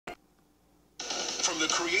the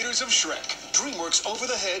creators of Shrek, DreamWorks Over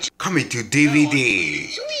the Hedge. Coming to DVD.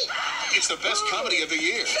 It's the best comedy of the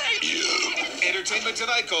year. Thank you. Entertainment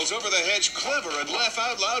Tonight calls Over the Hedge clever and laugh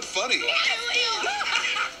out loud funny.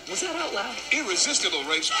 Was that out loud? Irresistible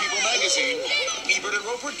rapes People magazine. Ebert and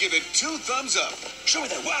Roper give it 2 thumbs up. Show me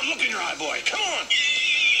that wild look in your eye, boy. Come on.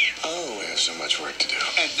 Oh, we have so much work to do.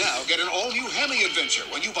 And now get an all-new Hemi adventure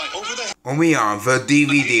when you buy Over the Hedge. Only on the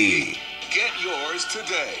DVD. Get yours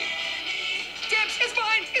today. Dibs, it's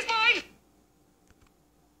mine! It's mine!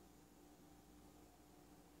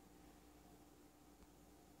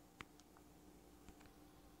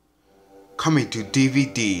 Coming to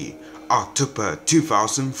DVD, October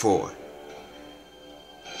 2004.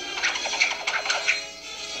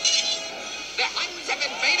 The Huns have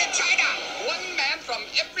invaded China. One man from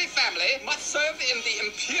every family must serve in the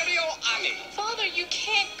Imperial Army. Father, you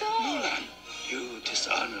can't go. Mulan, you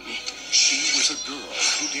dishonor me. She was a girl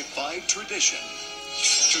who defied tradition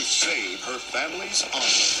to save her family's honor.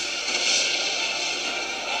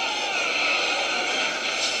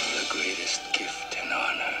 The greatest gift and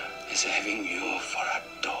honor is having you for a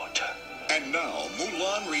daughter. And now,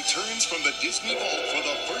 Mulan returns from the Disney Vault for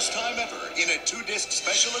the first time ever in a 2-disc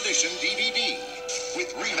special edition DVD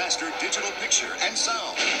with remastered digital picture and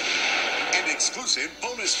sound and exclusive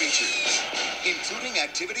bonus features, including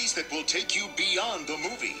activities that will take you beyond the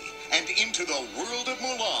movie and into the world of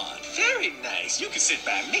Mulan. Very nice. You can sit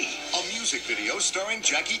by me. A music video starring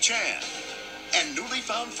Jackie Chan and newly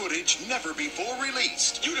found footage never before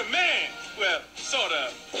released. You the man. Well, sort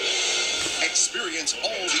of. Experience all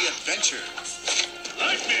the adventure.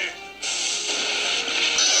 Like me.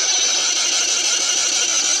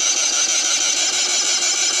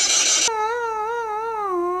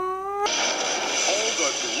 All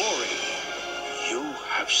the glory. You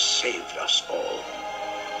have saved us all.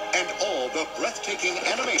 And all the breathtaking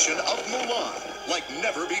animation of Mulan like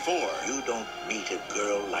never before. You don't meet a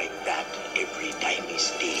girl like that every time you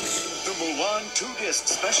see. The Mulan 2-disc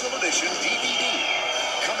special edition DVD.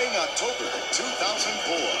 Coming October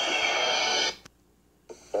 2004.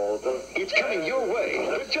 It's coming your way.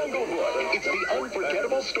 The Jungle Book. It's the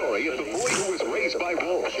unforgettable story of the boy who was raised by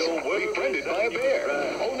wolves, befriended by a bear,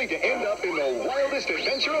 only to end up in the wildest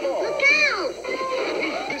adventure of all. Look out!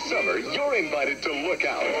 This summer, you're invited to look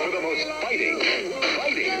out for the most fighting,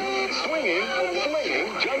 swinging,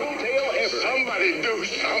 flinging jungle tale ever. Somebody do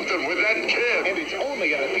something with that kid. And it's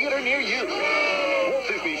only at a theater near you. Walt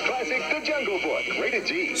Disney's classic, The Jungle Book, rated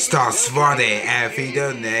G. Start swatting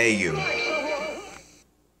everything near you.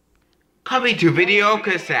 Coming to video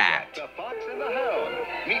cassette. The Fox and the Hound.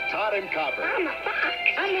 Meet Todd and Copper. I'm a fox.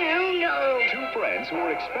 I'm a hound. No. 2 friends who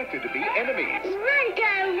are expected to be enemies. Run,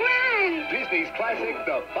 go, run! Disney's classic,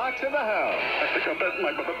 The Fox and the Hound. I think I bet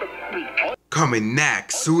my... Coming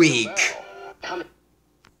next week.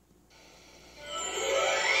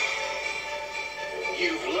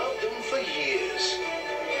 You've loved them for years.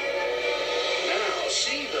 Now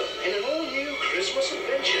see them in an all-new Christmas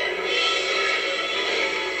adventure.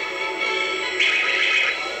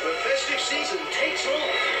 The festive season takes off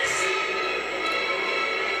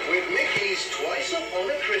with Mickey's Twice Upon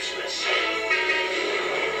a Christmas.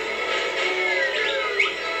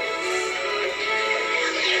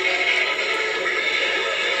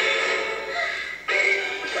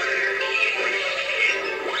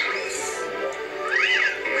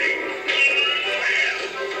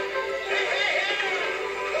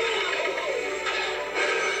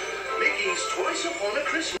 Mickey's Twice Upon a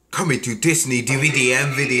Christmas. Coming to Disney DVD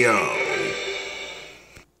and video.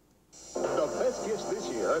 The best gifts this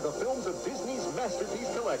year are the films of Disney's Masterpiece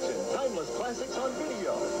Collection. Timeless classics on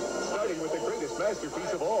video. Starting with the greatest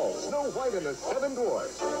masterpiece of all, Snow White and the 7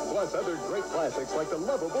 Dwarfs. Plus other great classics like the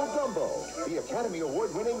lovable Dumbo, the Academy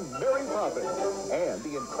Award-winning Mary Poppins, and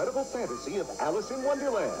the incredible fantasy of Alice in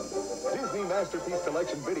Wonderland. Disney Masterpiece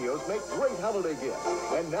Collection videos make great holiday gifts.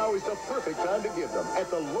 And now is the perfect time to give them at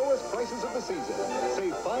the lowest prices of the season.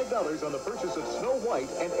 Save $5 on the purchase of Snow White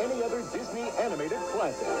and any other Disney animated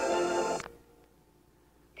classic.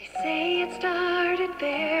 They say it started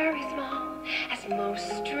very small, as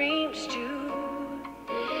most dreams do.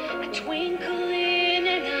 A twinkle in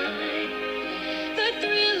an eye, the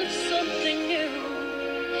thrill of something new.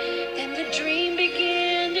 Then the dream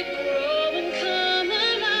began to grow and come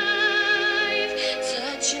alive,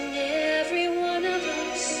 touching every one of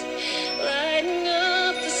us, lighting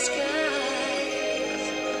up the skies.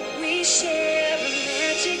 We share a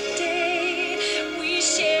magic day, we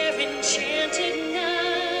share enchanted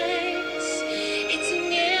nights. It's a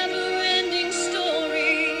never-ending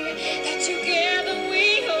story that together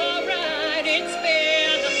we are right. It's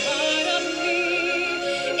been a part of me,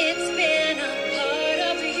 it's been a part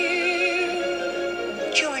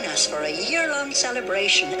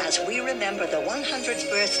celebration as we remember the 100th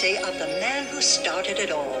birthday of the man who started it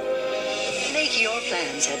all. Make your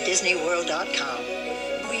plans at DisneyWorld.com.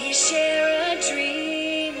 We share a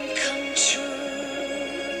dream come true.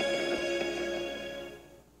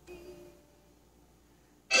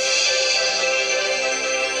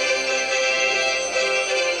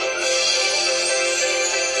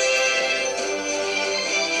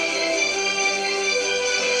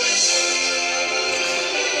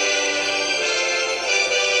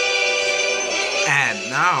 And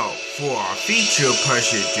now for our feature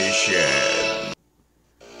push edition.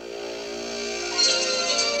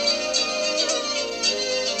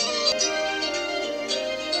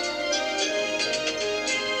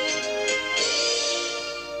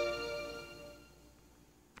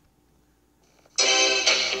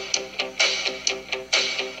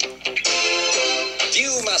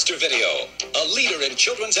 Viewmaster Video, a leader in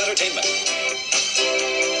children's entertainment.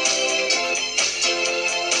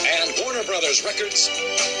 And Warner Brothers Records,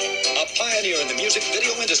 a pioneer in the music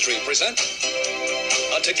video industry, present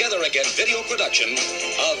a Together Again video production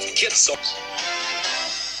of Kids Songs.